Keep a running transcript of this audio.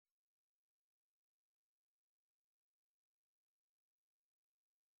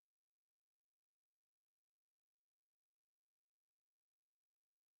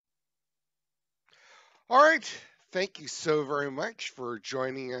All right. Thank you so very much for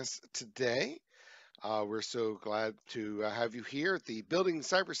joining us today. We're so glad to have you here at the Building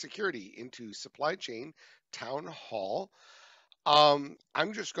Cybersecurity into Supply Chain Town Hall. I'm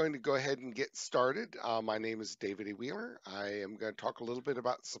just going to go ahead and get started. My name is David A. Wheeler. I am going to talk a little bit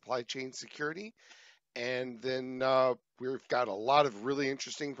about supply chain security, and then we've got a lot of really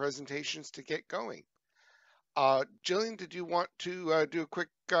interesting presentations to get going. Jillian, did you want to do a quick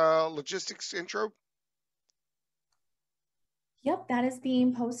logistics intro? Yep, that is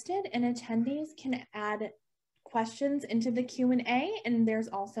being posted and attendees can add questions into the Q&A, and there's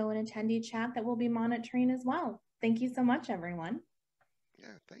also an attendee chat that we'll be monitoring as well. Thank you so much, everyone. Yeah,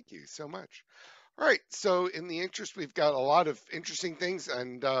 thank you so much. All right, so in the interest, we've got a lot of interesting things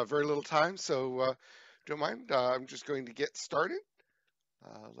and very little time, so don't mind. I'm just going to get started.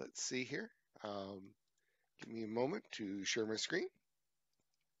 Let's see here. Um, Give me a moment to share my screen.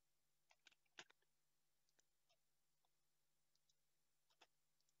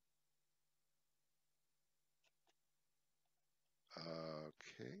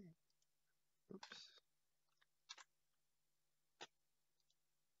 Okay. Oops.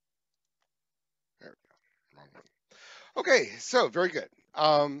 There we go. Wrong one. Okay, so very good.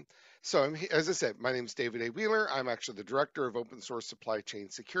 As I said, my name is David A. Wheeler. I'm actually the director of open source supply chain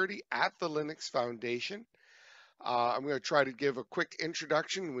security at the Linux Foundation. I'm going to try to give a quick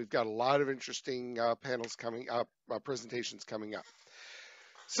introduction. We've got a lot of interesting panels coming up, presentations coming up.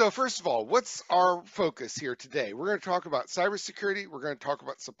 So first of all, what's our focus here today? We're going to talk about cybersecurity. We're going to talk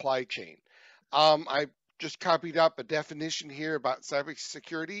about supply chain. I just copied up a definition here about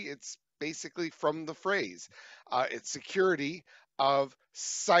cybersecurity. It's basically from the phrase. It's security of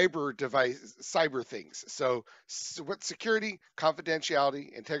cyber devices, cyber things. So what's security?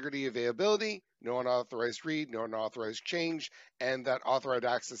 Confidentiality, integrity, availability, no unauthorized read, no unauthorized change, and that authorized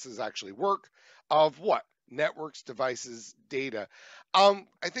accesses actually work of what? Networks, devices, data. I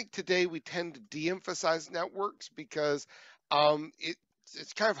think today we tend to de-emphasize networks because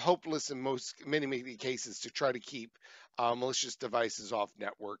it's kind of hopeless in many cases to try to keep malicious devices off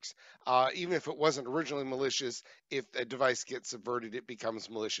networks. Even if it wasn't originally malicious, if a device gets subverted, it becomes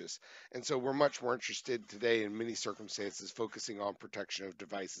malicious. And so we're much more interested today in many circumstances focusing on protection of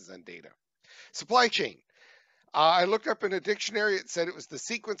devices and data. Supply chain. I looked up in a dictionary, it said it was the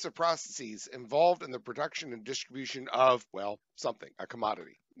sequence of processes involved in the production and distribution of, well, something, a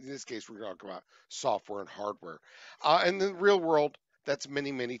commodity. In this case, we're talking about software and hardware. In the real world, that's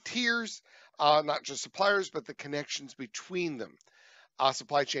many tiers, not just suppliers, but the connections between them. A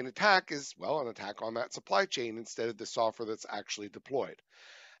supply chain attack is, well, an attack on that supply chain instead of the software that's actually deployed.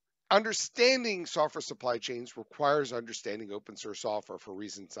 Understanding software supply chains requires understanding open source software for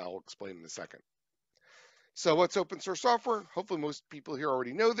reasons I'll explain in a second. So what's open source software? Hopefully most people here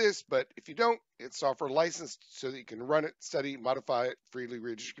already know this, but if you don't, it's software licensed so that you can run it, study, modify it, freely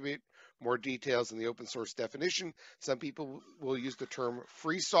redistribute. More details in the open source definition. Some people will use the term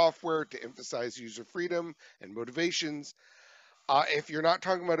free software to emphasize user freedom and motivations. If you're not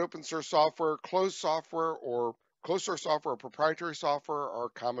talking about open source software, closed software or closed source software or proprietary software are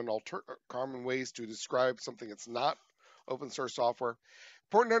common ways to describe something that's not open source software.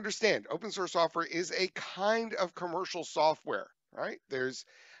 Important to understand, open source software is a kind of commercial software, right?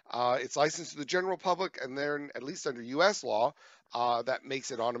 It's licensed to the general public, and then at least under U.S. law, that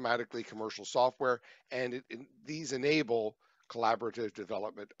makes it automatically commercial software, and these enable collaborative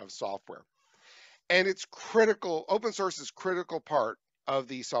development of software. And it's critical, open source is critical part of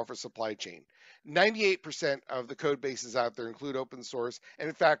the software supply chain. 98% of the code bases out there include open source, and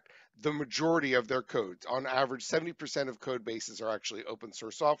in fact, the majority of their codes, on average, 70% of code bases are actually open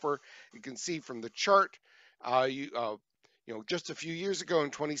source software. You can see from the chart, just a few years ago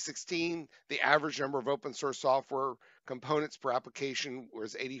in 2016, the average number of open source software components per application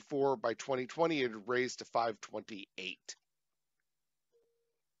was 84. By 2020, it had raised to 528.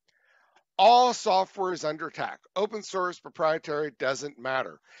 All software is under attack. Open source, proprietary, doesn't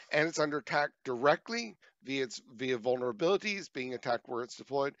matter. And it's under attack directly via vulnerabilities, being attacked where it's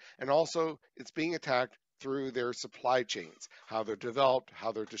deployed, and also it's being attacked through their supply chains, how they're developed,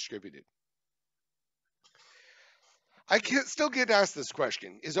 how they're distributed. I can still get asked this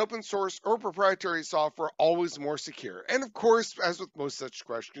question: is open source or proprietary software always more secure? And of course, as with most such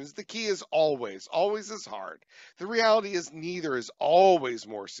questions, the key is always. Always is hard. The reality is neither is always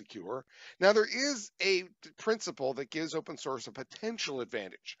more secure. Now, there is a principle that gives open source a potential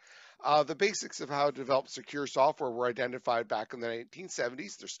advantage. The basics of how to develop secure software were identified back in the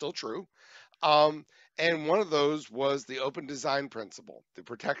 1970s. They're still true. And one of those was the open design principle. The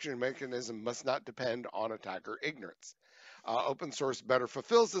protection mechanism must not depend on attacker ignorance. Open source better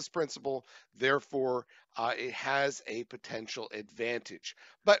fulfills this principle, therefore, it has a potential advantage.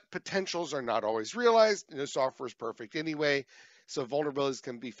 But potentials are not always realized. No software is perfect anyway, so vulnerabilities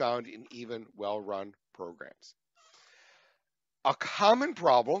can be found in even well run programs. A common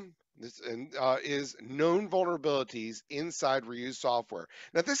problem is known vulnerabilities inside reused software.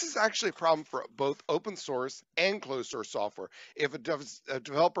 Now, this is actually a problem for both open source and closed source software. If a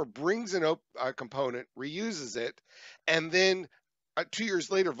developer brings a component, reuses it, and then 2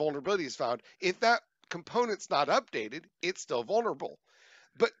 years later, vulnerability is found, if that component's not updated, it's still vulnerable.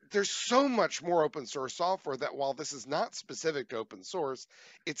 But there's so much more open source software that while this is not specific to open source,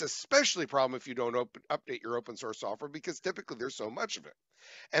 it's especially a problem if you don't update your open source software because typically there's so much of it.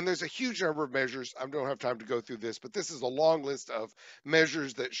 And there's a huge number of measures. I don't have time to go through this, but this is a long list of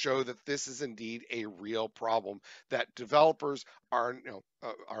measures that show that this is indeed a real problem, that developers are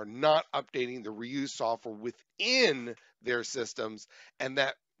not updating the reused software within their systems, and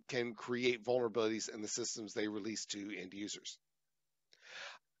that can create vulnerabilities in the systems they release to end users.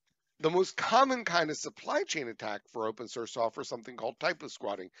 The most common kind of supply chain attack for open source software is something called typo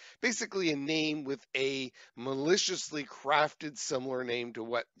squatting. Basically, a name with a maliciously crafted similar name to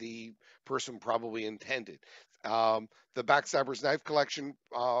what the person probably intended. The Backstabber's Knife Collection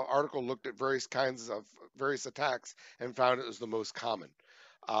article looked at various kinds of various attacks and found it was the most common.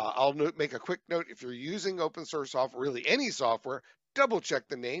 I'll make a quick note: if you're using open source software, really any software, double check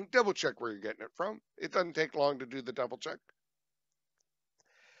the name, double check where you're getting it from. It doesn't take long to do the double check.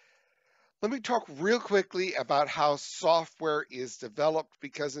 Let me talk real quickly about how software is developed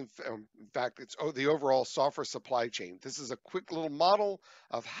because, in fact, it's the overall software supply chain. This is a quick little model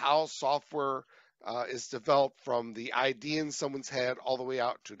of how software is developed from the idea in someone's head all the way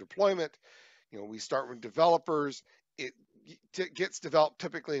out to deployment. We start with developers. It gets developed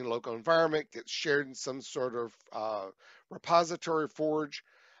typically in a local environment, gets shared in some sort of repository, forge,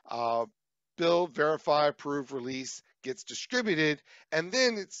 uh, build, verify, approve, release, gets distributed, and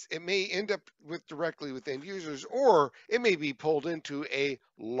then it may end up directly with end users, or it may be pulled into a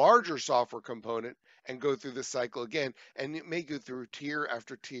larger software component and go through the cycle again, and it may go through tier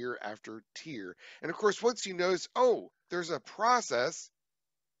after tier after tier. And of course, once you notice, oh, there's a process,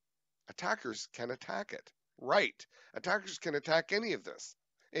 attackers can attack it. Right. Attackers can attack any of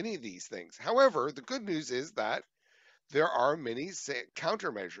these things. However, the good news is that there are many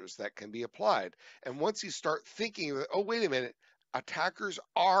countermeasures that can be applied. And once you start thinking, oh, wait a minute, attackers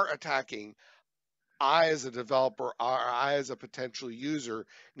are attacking, I, as a developer, or I, as a potential user,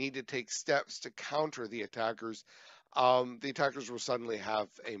 need to take steps to counter the attackers. The attackers will suddenly have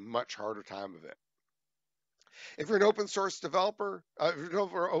a much harder time of it. If you're an open source developer,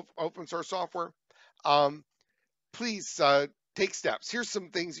 open source software, um, please take steps. Here's some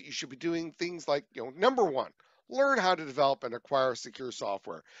things that you should be doing. Things like, number one, learn how to develop and acquire secure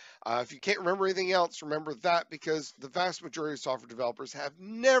software. If you can't remember anything else, remember that, because the vast majority of software developers have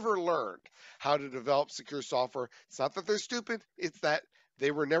never learned how to develop secure software. It's not that they're stupid, it's that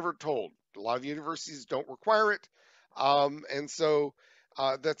they were never told. A lot of universities don't require it. And so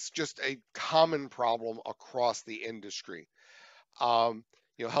that's just a common problem across the industry. Um,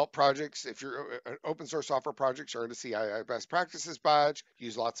 help projects, if you're open source software projects, earn a CII best practices badge,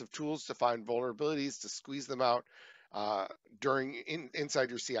 use lots of tools to find vulnerabilities, to squeeze them out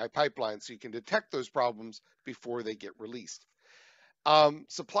inside your CI pipeline so you can detect those problems before they get released.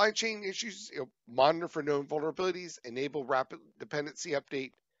 Supply chain issues, monitor for known vulnerabilities, enable rapid dependency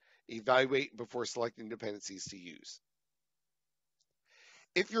update, evaluate before selecting dependencies to use.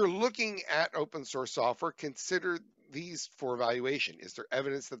 If you're looking at open source software, consider these for evaluation. Is there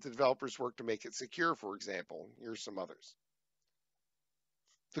evidence that the developers work to make it secure, for example? Here's some others.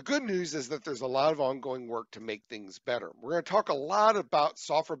 The good news is that there's a lot of ongoing work to make things better. We're going to talk a lot about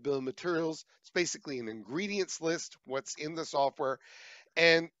software bill of materials. It's basically an ingredients list, what's in the software,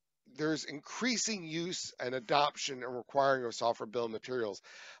 and there's increasing use and adoption and requiring of software bill of materials.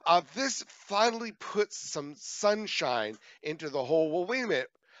 This finally puts some sunshine into the whole, well, wait a minute,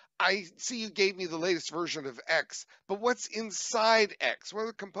 I see you gave me the latest version of X, but what's inside X? What are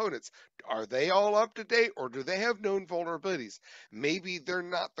the components? Are they all up to date, or do they have known vulnerabilities? Maybe they're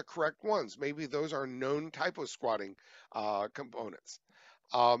not the correct ones. Maybe those are known typo squatting components.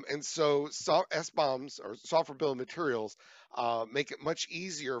 And so SBOMs, or software bill of materials, make it much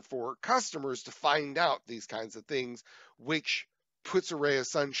easier for customers to find out these kinds of things, which puts a ray of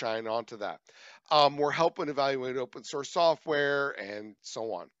sunshine onto that. More help when evaluating open source software and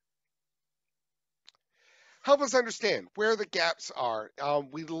so on. Help us understand where the gaps are.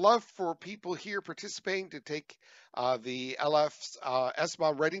 We'd love for people here participating to take the LF's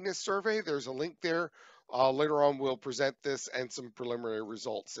SBOM readiness survey. There's a link there Later on, we'll present this and some preliminary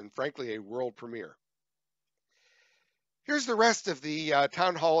results, and frankly, a world premiere. Here's the rest of the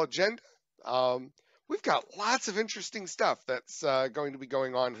town hall agenda. Um, we've got lots of interesting stuff that's going to be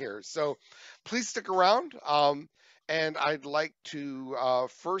going on here. So please stick around. And I'd like to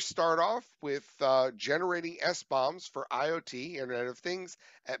first start off with generating SBOMs for IoT, Internet of Things,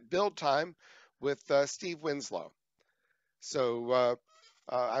 at build time with Steve Winslow. So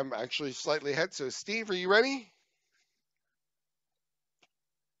I'm actually slightly ahead. So Steve, are you ready?